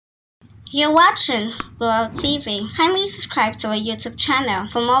You're watching World TV. Kindly subscribe to our YouTube channel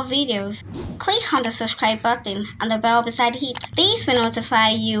for more videos. Click on the subscribe button and the bell beside it. These will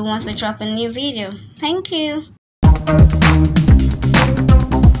notify you once we drop a new video. Thank you.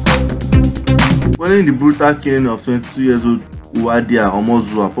 Following the brutal killing of 22-year-old Uwadia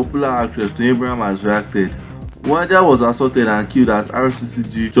Omozua, popular actress Toyin has reacted. Uwadia was assaulted and killed at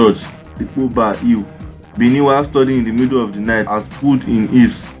RCCG Church, Ikpoba Hill, Benin, while studying in the middle of the night, has pulled in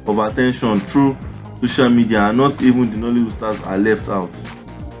heaps of attention through social media, and not even the Nollywood stars are left out.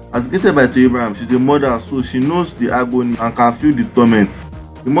 As stated by Toyin, she's a mother, so she knows the agony and can feel the torment.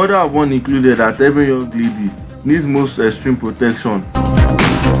 The mother of one included that every young lady needs most extreme protection.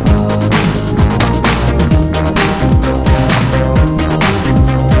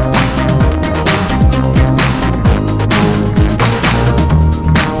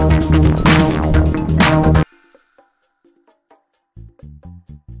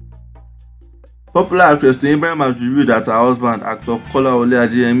 Popular actress Toyin has revealed that her husband, actor Kolawole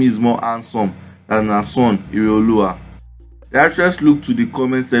Ajeyemi, is more handsome than her son, Ireolua. The actress looked to the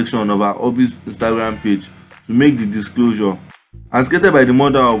comment section of her hubby's Instagram page to make the disclosure. As stated by the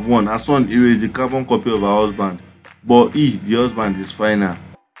mother of one, her son Ire is a carbon copy of her husband, but he, the husband, is finer.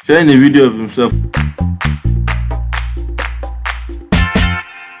 Sharing a video of himself.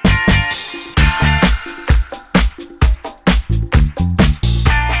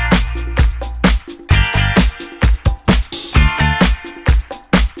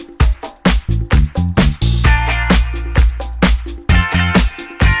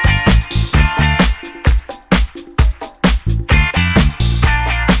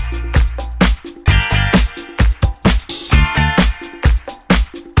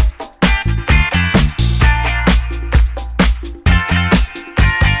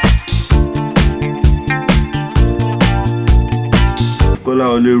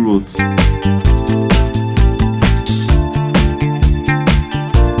 Kolawole wrote,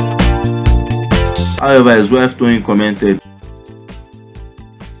 however, his wife Toyin commented,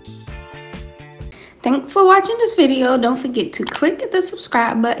 "Thanks for watching this video. Don't forget to click the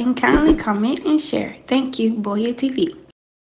subscribe button, kindly comment and share. Thank you, Boya TV."